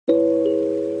Hi,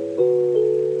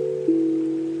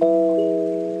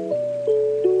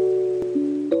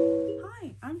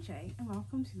 I'm Jay and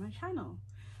welcome to my channel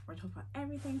where I talk about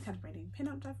everything celebrating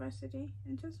pin-up diversity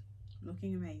and just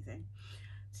looking amazing.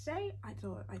 Today I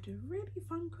thought I'd do a really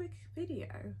fun quick video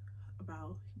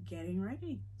about getting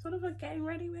ready, sort of a getting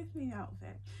ready with me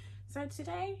outfit. So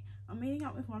today I'm meeting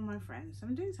up with one of my friends and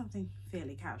I'm doing something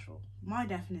fairly casual. My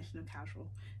definition of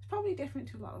casual is probably different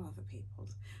to a lot of other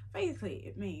people's. Basically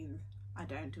it means I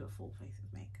don't do a full face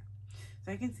of makeup.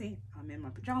 So you can see I'm in my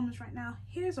pajamas right now.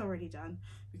 Hair's already done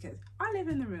because I live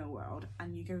in the real world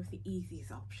and you go with the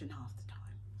easiest option half the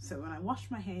time. So when I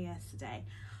washed my hair yesterday,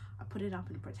 I put it up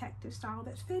in a protective style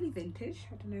that's fairly vintage.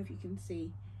 I don't know if you can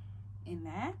see in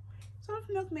there. Sort of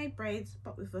milkmaid braids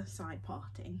but with a side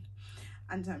parting.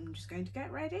 And so I'm just going to get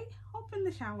ready, hop in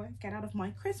the shower, get out of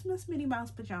my Christmas Minnie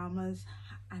Mouse pajamas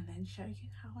and then show you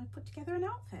how I put together an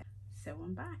outfit. So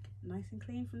I'm back, nice and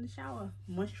clean from the shower.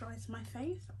 Moisturize my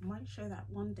face. I might show that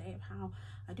one day of how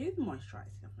I do the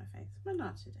moisturizing of my face, but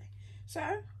not today. So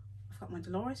I've got my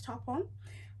Dolores top on,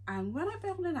 and when I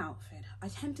build an outfit, I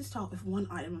tend to start with one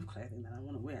item of clothing that I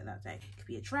want to wear that day. It could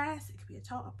be a dress, it could be a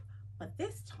top, but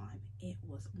this time it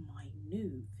was my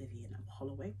new Vivien of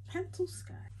Holloway pencil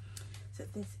skirt. So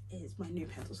this is my new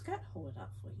pencil skirt. Hold it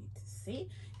up for you to see. You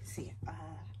can see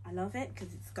I love it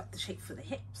because it's got the shape for the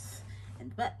hips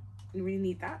and the butt. You really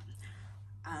need that.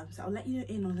 So I'll let you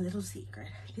in on a little secret.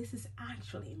 This is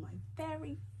actually my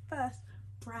very first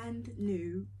brand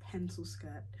new pencil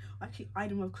skirt, actually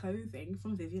item of clothing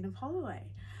from Vivien of Holloway.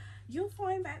 You'll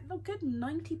find that a good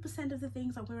 90% of the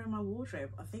things I wear in my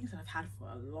wardrobe are things that I've had for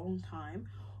a long time,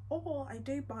 or I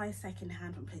do buy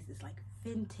secondhand from places like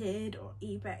Vinted or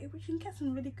eBay, which you can get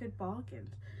some really good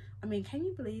bargains. I mean, can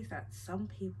you believe that some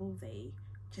people, they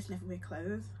just never wear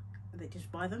clothes? They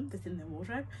just buy them, that's in their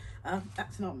wardrobe.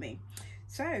 That's not me.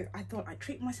 So I thought I'd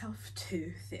treat myself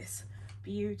to this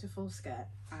beautiful skirt.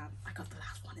 I got the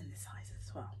last one in this size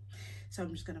as well. So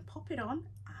I'm just going to pop it on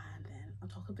and then I'll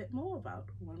talk a bit more about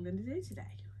what I'm going to do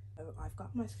today. So I've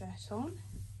got my skirt on,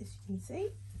 as you can see,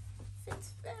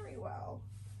 fits very well.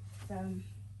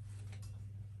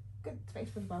 Good space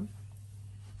for the bum,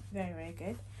 very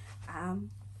good.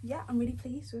 Yeah, I'm really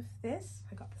pleased with this.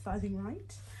 I got the sizing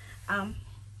right.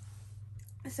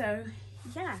 So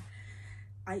yeah,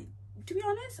 to be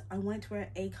honest, I wanted to wear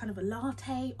a kind of a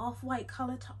latte off-white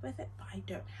colour top with it, but I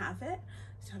don't have it.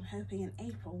 So I'm hoping in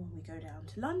April when we go down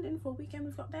to London for a weekend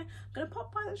we've got there, I'm going to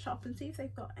pop by the shop and see if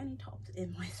they've got any tops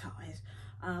in my size.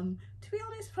 To be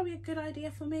honest, probably a good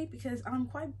idea for me because I'm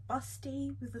quite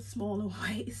busty with a smaller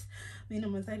waist. I mean,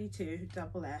 I'm a 32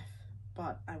 double F,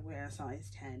 but I wear a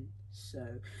size 10,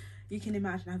 so you can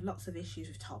imagine I have lots of issues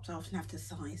with tops. I often have to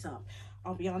size up.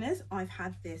 I'll be honest, I've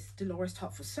had this Dolores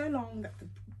top for so long that the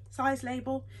size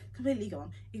label completely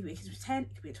gone. It could be a 10,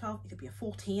 it could be a 12, it could be a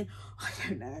 14, I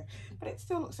don't know, but it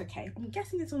still looks okay. I'm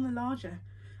guessing it's on the larger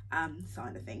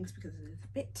side of things because it's a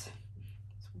bit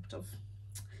sort of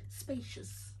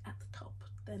spacious at the top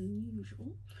than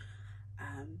usual.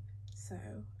 So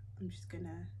I'm just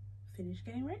gonna finish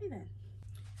getting ready then.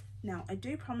 Now I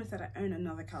do promise that I own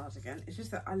another cardigan. It's just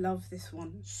that I love this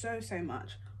one so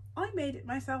much. I made it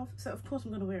myself, so of course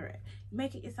I'm gonna wear it. You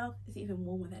make it yourself, it's even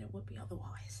warmer than it would be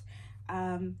otherwise.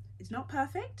 It's not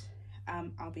perfect.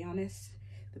 I'll be honest,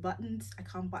 the buttons I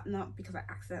can't button up because I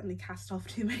accidentally cast off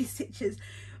too many stitches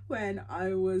when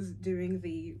I was doing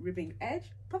the ribbing edge,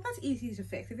 but that's easy to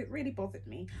fix. If it really bothered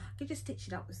me, I could just stitch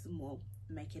it up with some wool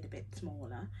and make it a bit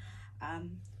smaller.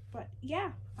 But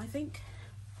yeah, I think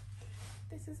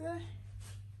this is a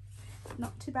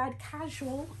not too bad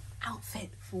casual outfit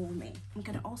for me. I'm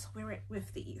going to also wear it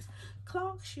with these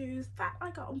Clark shoes that I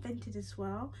got on Vinted as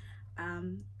well.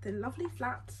 They're lovely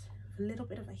flats with a little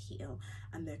bit of a heel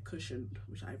and they're cushioned,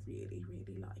 which I really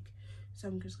like. So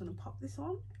I'm just going to pop this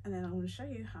on and then I'm going to show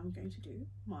you how I'm going to do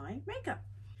my makeup.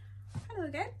 Hello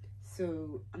again.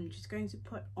 So I'm just going to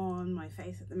put on my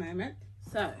face at the moment.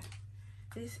 So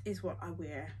this is what I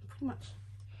wear pretty much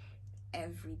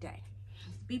every day.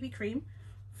 BB cream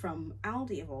from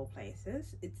Aldi of all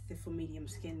places. It's for medium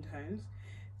skin tones.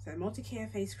 So multi-care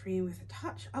face cream with a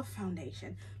touch of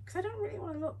foundation because I don't really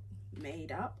want to look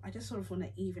made up. I just sort of want to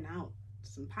even out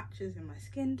some patches in my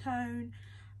skin tone.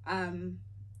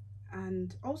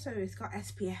 And also it's got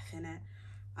SPF in it,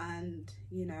 and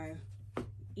you know,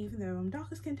 even though I'm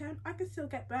darker skin tone, I can still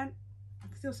get burnt. I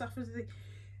can still suffer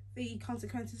the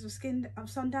consequences of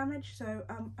sun damage. So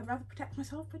I'd rather protect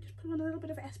myself by just putting on a little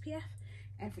bit of SPF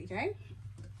every day.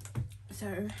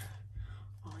 So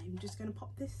I'm just going to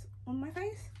pop this on my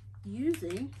face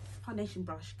using foundation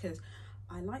brush because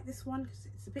I like this one because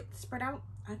it's a bit spread out.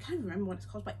 I can't remember what it's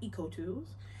called, by Eco Tools,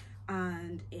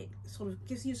 and it sort of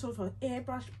gives you sort of an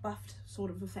airbrush buffed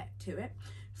sort of effect to it.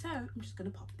 So I'm just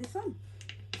going to pop this on.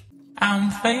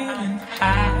 I'm feeling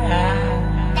high.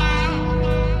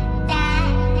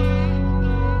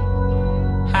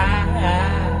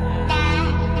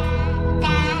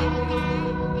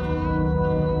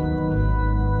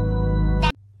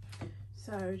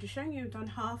 So just showing you, I've done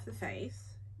half the face.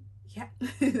 Yeah,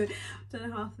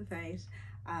 done half the face,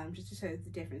 just to show the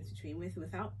difference between with and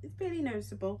without. It's barely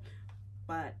noticeable,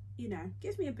 but you know,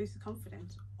 gives me a boost of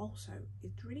confidence. Also,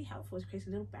 it's really helpful. It creates a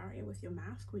little barrier with your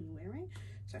mask when you're wearing,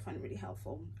 so I find it really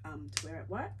helpful to wear at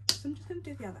work. So I'm just going to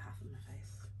do the other half of my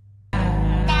face.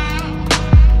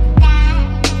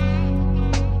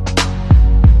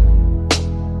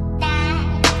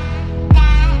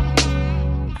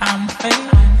 I'm feeling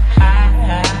high.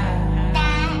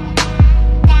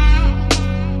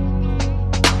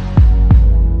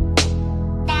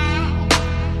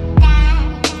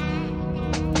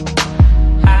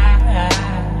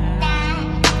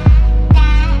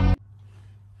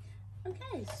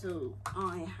 Okay, so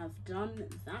I have done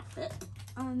that bit,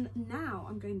 and now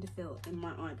I'm going to fill in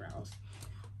my eyebrows.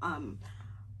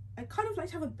 I kind of like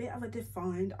to have a bit of a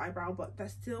defined eyebrow, but that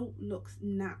still looks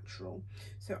natural.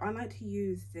 So I like to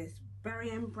use this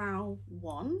Vivien brow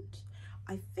wand.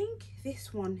 I think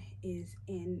this one is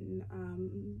in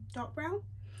dark brown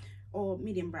or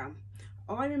medium brown.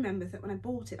 All I remember is that when I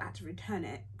bought it, I had to return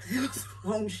it because it was the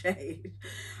wrong shade.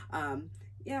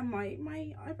 Yeah,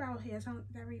 my eyebrow here is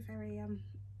very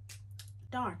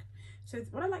dark. So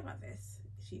what I like about this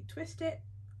is you twist it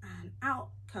and out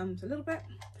comes a little bit,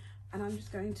 and I'm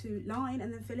just going to line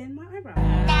and then fill in my eyebrow.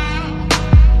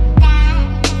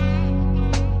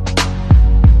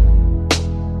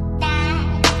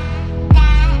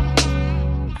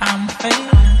 I'm feeling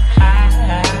high.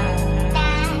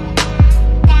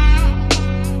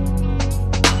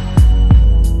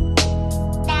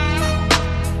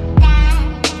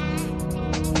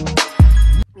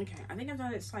 Okay, I think I've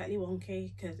done it slightly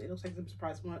wonky because it looks like some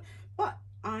surprise one, but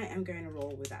I am going to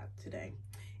roll with that today.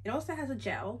 It also has a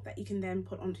gel that you can then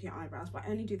put onto your eyebrows, but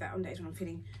I only do that on days when I'm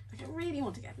feeling like I really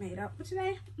want to get made up. But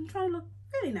today I'm trying to look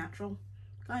really natural,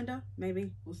 kinda,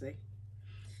 maybe, we'll see.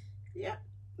 Yeah,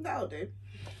 that'll do.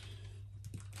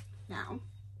 Now,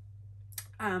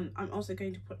 I'm also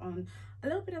going to put on a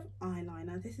little bit of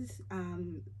eyeliner. This is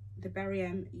the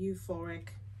Vivien Euphoric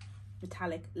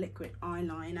Metallic Liquid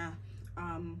Eyeliner.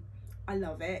 I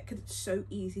love it because it's so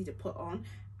easy to put on,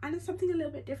 and it's something a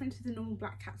little bit different to the normal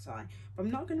black cat's eye. But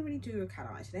I'm not going to really do a cat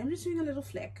eye today. I'm just doing a little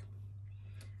flick.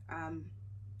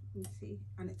 Let's see,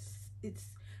 and it's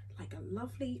like a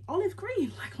lovely olive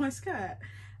green, like my skirt,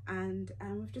 and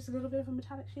with just a little bit of a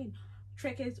metallic sheen.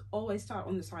 Trick is always start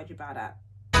on the side you're bad at.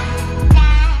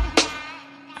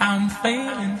 I'm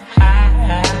feeling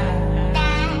high.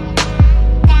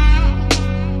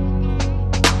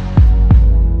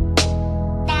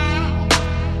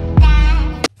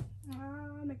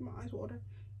 Making my eyes water.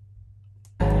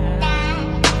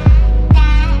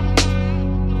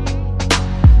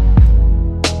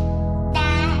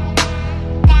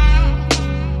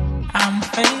 I'm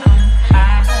feeling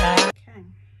high. Okay.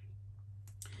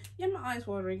 Yeah, my eyes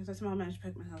watering because I somehow managed to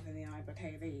poke myself in the eye, but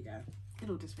hey, there you go.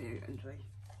 It'll disappear eventually.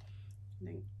 I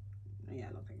think, yeah,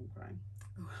 I don't think I'm crying.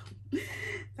 Oh, well.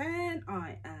 Then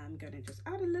I am going to just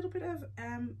add a little bit of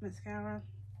mascara.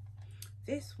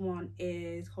 This one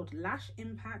is called Lash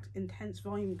Impact Intense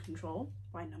Volume Control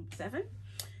by No. 7.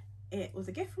 It was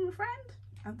a gift from a friend,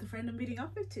 and the friend I'm meeting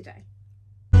up with today.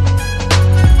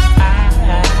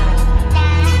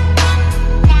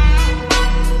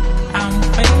 I'm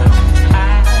feeling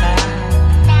high.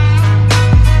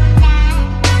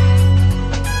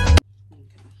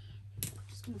 Okay.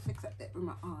 Just gonna fix that bit where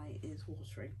my eye is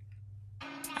watering.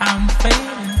 I'm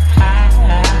feeling high.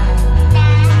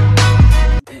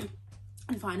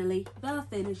 And finally, the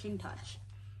finishing touch,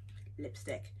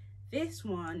 lipstick. This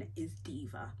one is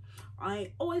Diva.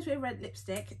 I always wear red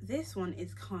lipstick. This one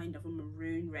is kind of a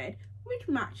maroon red, which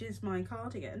matches my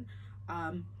cardigan.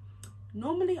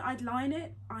 Normally I'd line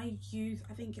it. I use,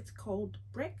 I think it's called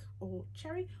Brick or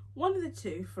Cherry, one of the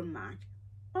two from MAC.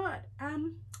 But I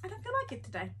don't feel like it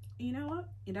today. You know what?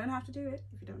 You don't have to do it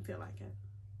if you don't feel like it.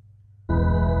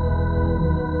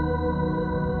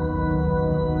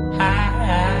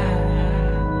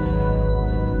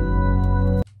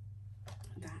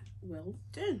 That will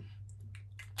do.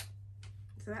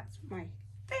 So that's my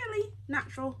fairly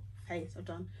natural face I've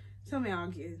done. Some may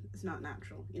argue it's not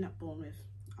natural. You're not born with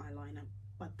eyeliner,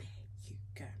 but there you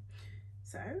go.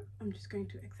 So I'm just going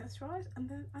to accessorize and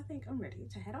then I think I'm ready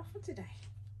to head off for today.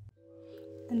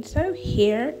 And so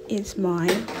here is my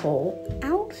full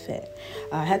outfit.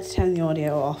 I had to turn the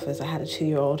audio off as I had a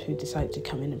 2-year-old who decided to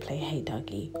come in and play Hey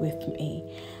Dougie with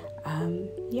me.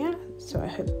 Yeah, so I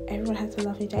hope everyone has a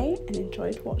lovely day and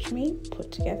enjoyed watching me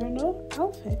put together an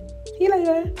outfit. See you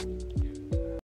later.